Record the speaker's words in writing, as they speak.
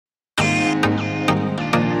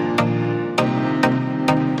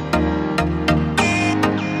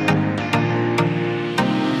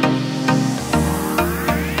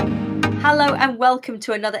Hello and welcome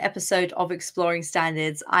to another episode of Exploring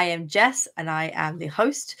Standards. I am Jess and I am the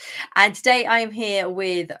host. And today I am here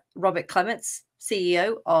with Robert Clements,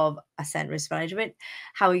 CEO of Assent Risk Management.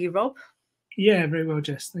 How are you, Rob? Yeah, very well,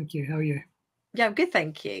 Jess. Thank you. How are you? Yeah, I'm good,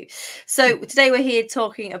 thank you. So today we're here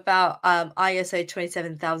talking about ISO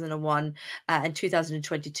 27001 and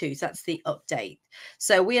 2022. So that's the update.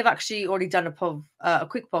 So we have actually already done a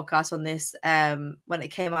quick podcast on this when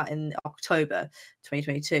it came out in October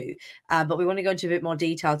 2022. But we want to go into a bit more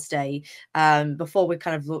detail today before we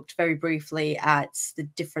kind of looked very briefly at the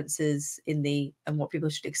differences in and what people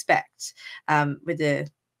should expect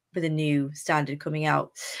with a new standard coming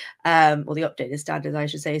out, or the updated standard, I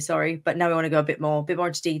should say, sorry. But now we want to go a bit more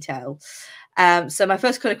into detail. So my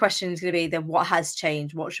first kind of question is going to be then what has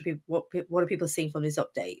changed? What are people seeing from this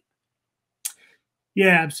update?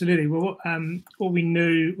 Yeah, absolutely. Well, what we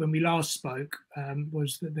knew when we last spoke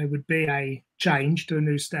was that there would be a change to a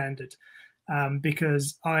new standard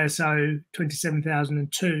because ISO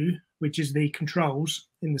 27002, which is the controls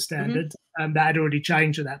in the standard, that had already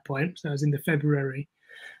changed at that point. So it was in the February.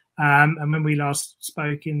 And when we last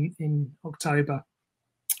spoke in October,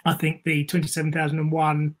 I think the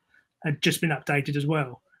 27001 had just been updated as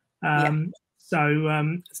well.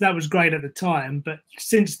 So that was great at the time. But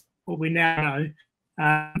since what we now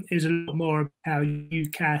know is a lot more about how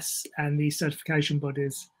UCAS and the certification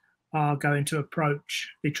bodies are going to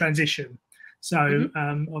approach the transition. So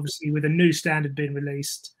obviously with a new standard being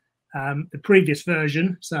released, the previous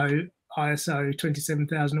version, so ISO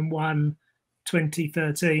 27001,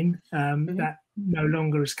 2013, that no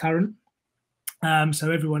longer is current.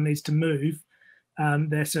 So everyone needs to move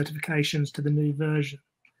their certifications to the new version.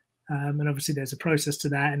 And obviously there's a process to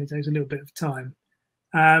that and it takes a little bit of time.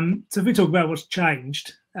 So if we talk about what's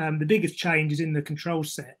changed, the biggest change is in the control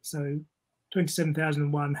set. So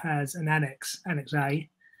 27001 has an Annex A,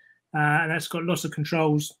 and that's got lots of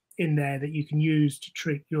controls in there that you can use to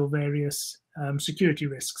treat your various security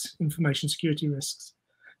risks, information security risks.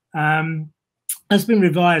 Has been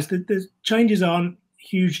revised. The changes aren't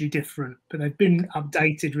hugely different, but they've been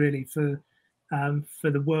updated really for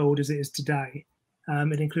the world as it is today.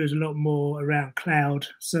 It includes a lot more around cloud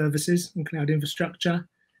services and cloud infrastructure,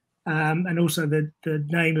 and also the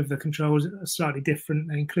name of the controls are slightly different.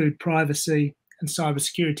 They include privacy and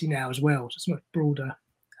cybersecurity now as well. So it's a much broader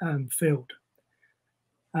field.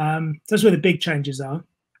 So that's where the big changes are.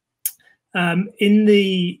 In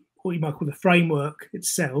the what you might call the framework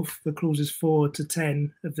itself, the clauses 4 to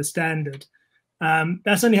 10 of the standard,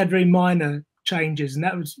 that's only had very minor changes, and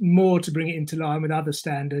that was more to bring it into line with other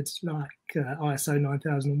standards like ISO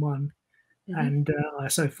 9001 and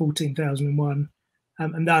ISO 14001.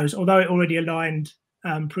 And those, although it already aligned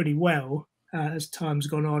pretty well as time's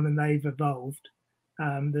gone on and they've evolved,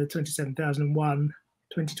 the 27001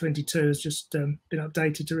 2022 has just been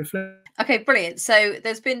updated to reflect. Okay, brilliant. So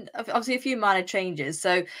there's been obviously a few minor changes.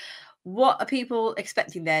 So what are people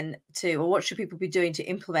expecting then or what should people be doing to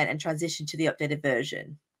implement and transition to the updated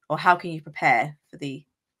version? Or how can you prepare for the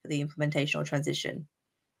implementation or transition?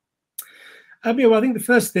 Well, I think the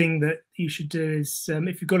first thing that you should do is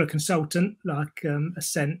if you've got a consultant like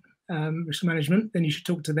Assent Risk Management, then you should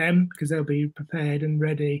talk to them because they'll be prepared and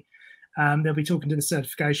ready. They'll be talking to the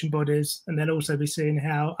certification bodies, and they'll also be seeing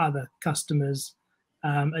how other customers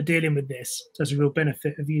are dealing with this. So that's a real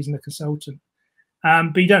benefit of using a consultant.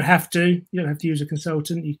 But you don't have to. You don't have to use a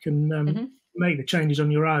consultant. You can make the changes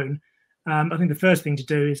on your own. I think the first thing to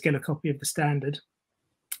do is get a copy of the standard,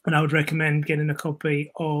 and I would recommend getting a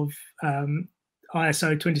copy of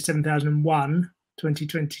ISO 27001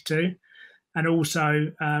 2022, and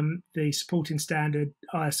also the supporting standard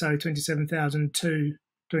ISO 27002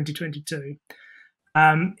 2022.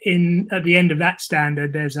 At the end of that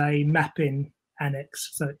standard, there's a mapping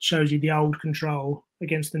annex, so it shows you the old control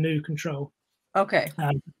against the new control. Okay.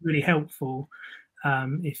 Really helpful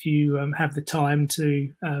if you have the time to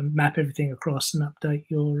map everything across and update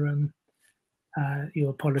your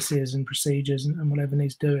policies and procedures and whatever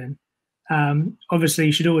needs doing. Obviously,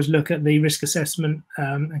 you should always look at the risk assessment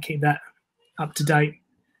and keep that up to date,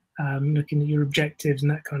 looking at your objectives and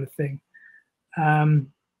that kind of thing.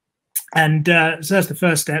 So that's the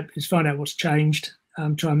first step, is find out what's changed,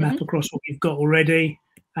 try and map across what you've got already,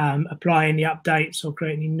 apply any updates or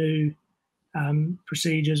create any new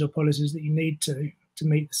procedures or policies that you need to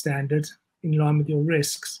meet the standard in line with your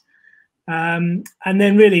risks. And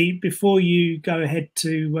then really, before you go ahead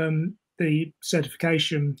to the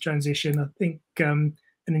certification transition, I think an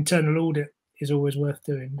internal audit is always worth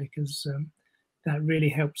doing, because that really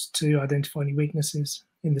helps to identify any weaknesses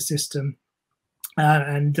in the system.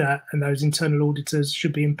 And those internal auditors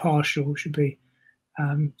should be impartial, should be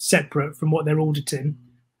separate from what they're auditing.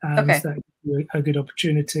 Okay. So that's a good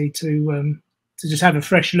opportunity to just have a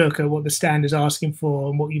fresh look at what the standard's asking for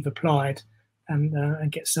and what you've applied,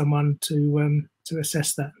 and get someone to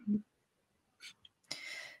assess that.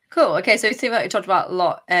 Cool. Okay, so it seems like we talked about a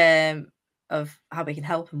lot of how we can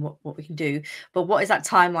help and what we can do. But what is that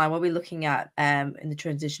timeline? What are we looking at in the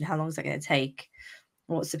transition? How long is that going to take?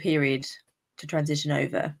 What's the period to transition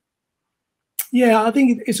over? Yeah, I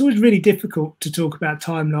think it's always really difficult to talk about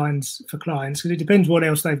timelines for clients because it depends what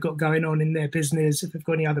else they've got going on in their business, if they've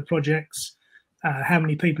got any other projects, how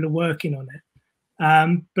many people are working on it.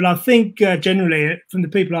 But I think generally, from the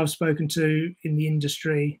people I've spoken to in the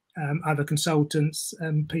industry, other consultants,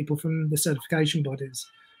 and people from the certification bodies,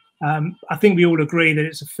 I think we all agree that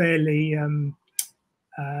it's a fairly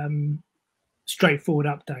straightforward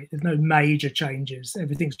update. There's no major changes.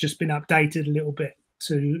 Everything's just been updated a little bit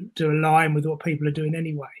to align with what people are doing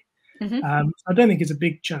anyway. I don't think it's a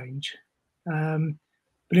big change.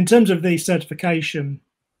 But in terms of the certification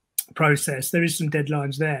process, there is some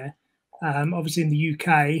deadlines there. Obviously, in the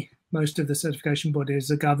UK, most of the certification bodies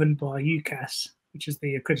are governed by UCAS, which is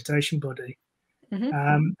the accreditation body,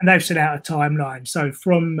 and they've set out a timeline. So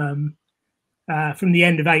from the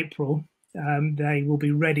end of April, they will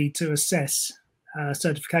be ready to assess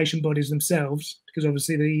certification bodies themselves, because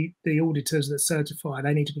obviously the auditors that certify,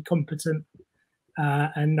 they need to be competent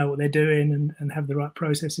and know what they're doing and have the right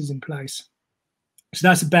processes in place. So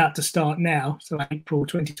that's about to start now, so April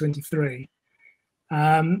 2023.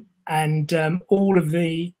 And all of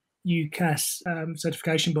the UCAS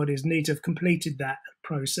certification bodies need to have completed that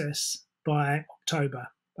process by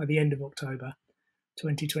the end of October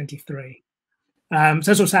 2023. So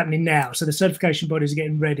that's what's happening now. So the certification bodies are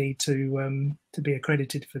getting ready to be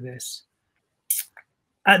accredited for this.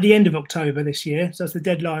 At the end of October this year, so that's the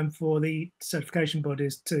deadline for the certification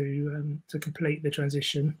bodies to complete the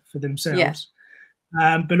transition for themselves.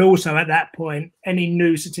 Yeah. But also at that point, any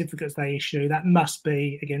new certificates they issue, that must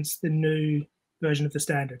be against the new version of the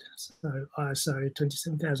standard, so ISO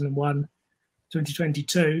 27001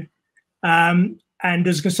 2022. And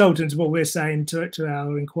as consultants, what we're saying to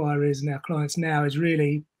our inquiries and our clients now is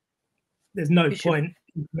really there's no point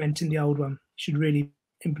implementing the old one. You should really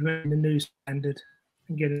implement the new standard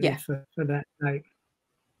and get it for that date.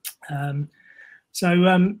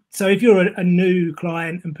 So if you're a new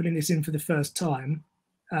client and putting this in for the first time,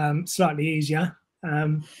 slightly easier.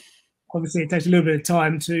 Obviously, it takes a little bit of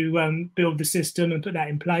time to build the system and put that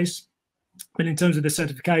in place. But in terms of the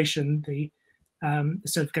certification, the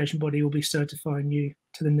certification body will be certifying you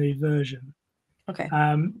to the new version. Okay.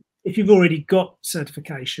 If you've already got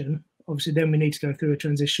certification, obviously then we need to go through a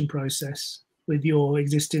transition process with your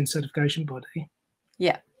existing certification body.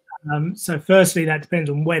 Yeah. So firstly, that depends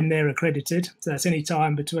on when they're accredited. So that's any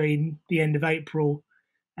time between the end of April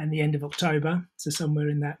and the end of October. So somewhere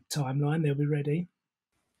in that timeline, they'll be ready.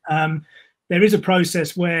 There is a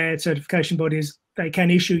process where certification bodies, they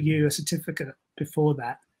can issue you a certificate before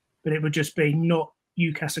that, but it would just be not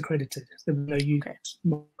UCAS accredited. There would be no UCAS.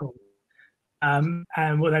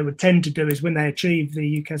 And what they would tend to do is when they achieve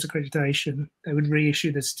the UCAS accreditation, they would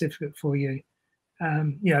reissue the certificate for you,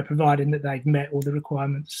 providing that they've met all the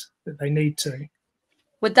requirements that they need to.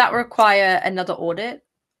 Would that require another audit,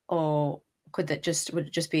 or would it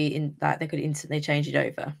just be in that they could instantly change it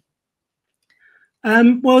over?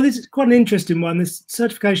 Well, this is quite an interesting one. The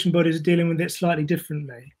certification bodies are dealing with it slightly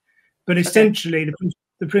differently, but essentially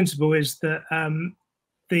the principle is that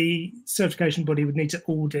the certification body would need to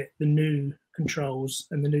audit the new controls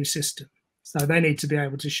and the new system. So they need to be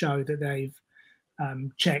able to show that they've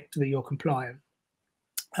checked that you're compliant.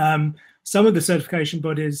 Some of the certification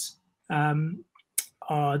bodies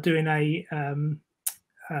are doing a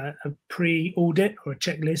pre-audit or a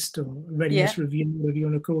checklist or readiness review, whatever you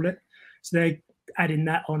want to call it. So they're adding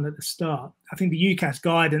that on at the start. I think the UCAS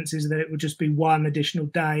guidance is that it would just be one additional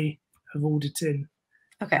day of auditing,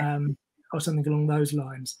 or something along those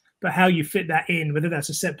lines. But how you fit that in, whether that's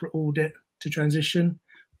a separate audit to transition,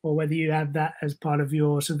 or whether you have that as part of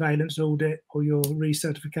your surveillance audit or your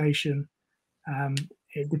recertification,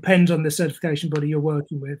 it depends on the certification body you're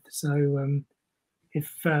working with. So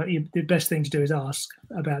the best thing to do is ask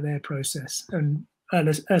about their process. And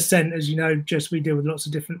Assent, as you know, Jess, we deal with lots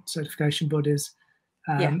of different certification bodies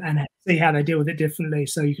and see how they deal with it differently.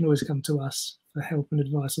 So you can always come to us for help and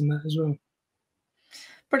advice on that as well.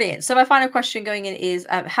 Brilliant. So my final question going in is,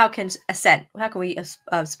 how can we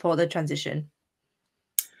support the transition?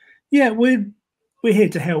 Yeah, we're here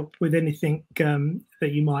to help with anything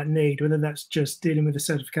that you might need, whether that's just dealing with the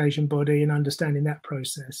certification body and understanding that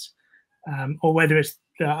process, or whether it's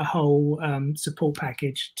a whole support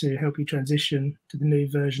package to help you transition to the new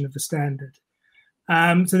version of the standard.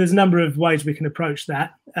 So there's a number of ways we can approach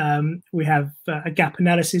that. We have a gap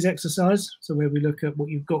analysis exercise, so where we look at what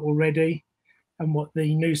you've got already and what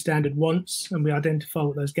the new standard wants, and we identify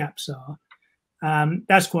what those gaps are.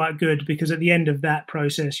 That's quite good, because at the end of that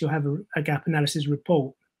process, you'll have a gap analysis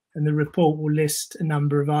report, and the report will list a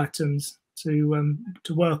number of items to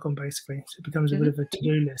work on, basically. So it becomes a bit of a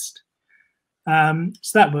to-do list.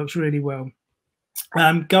 So that works really well.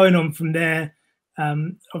 Going on from there,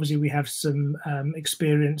 obviously we have some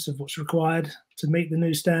experience of what's required to meet the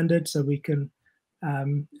new standard, so we can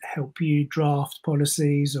help you draft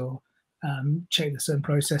policies or check that certain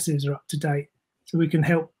processes are up to date. So we can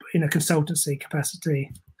help in a consultancy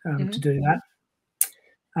capacity to do that.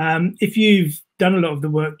 If you've done a lot of the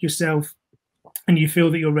work yourself and you feel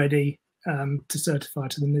that you're ready to certify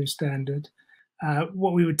to the new standard,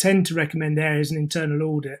 what we would tend to recommend there is an internal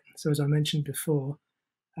audit. So as I mentioned before,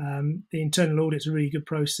 the internal audit is a really good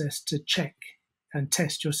process to check and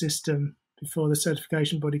test your system before the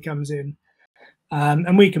certification body comes in.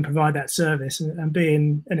 And we can provide that service, and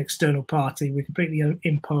being an external party, we're completely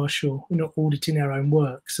impartial. We're not auditing our own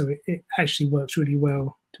work, so it actually works really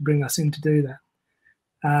well to bring us in to do that.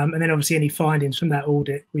 And then obviously any findings from that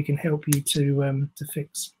audit, we can help you to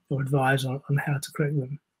fix or advise on how to correct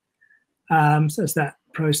them. So that's that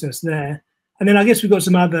process there. And then I guess we've got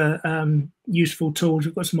some other useful tools.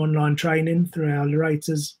 We've got some online training through our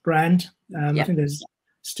Larators brand. I think there's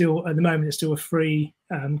still, at the moment, there's still a free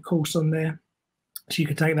course on there. So you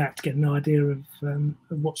can take that to get an idea of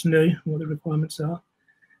what's new, what the requirements are.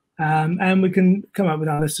 And we can come up with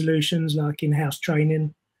other solutions like in-house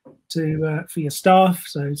training for your staff.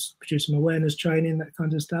 So produce some awareness training, that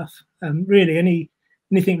kind of stuff. Really,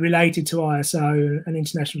 anything related to ISO and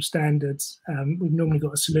international standards, we've normally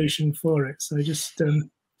got a solution for it. So just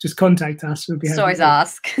contact us. We'll be happy. Always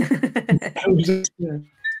ask. Yeah.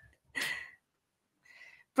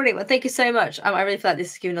 Brilliant. Well, thank you so much. I really feel like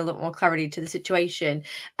this has given a lot more clarity to the situation.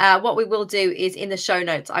 What we will do is in the show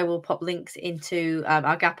notes, I will pop links into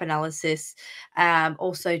our gap analysis,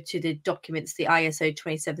 also to the documents, the ISO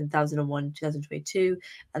 27001 2022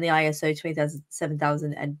 and the ISO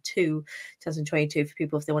 27002 2022 for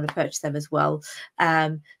people if they want to purchase them as well.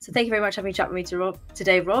 So thank you very much for having a chat with me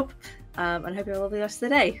today, Rob, and hope you have a lovely rest of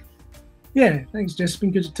the day. Yeah, thanks, Jess. It's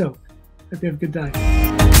been good to talk. Hope you have a good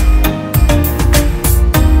day.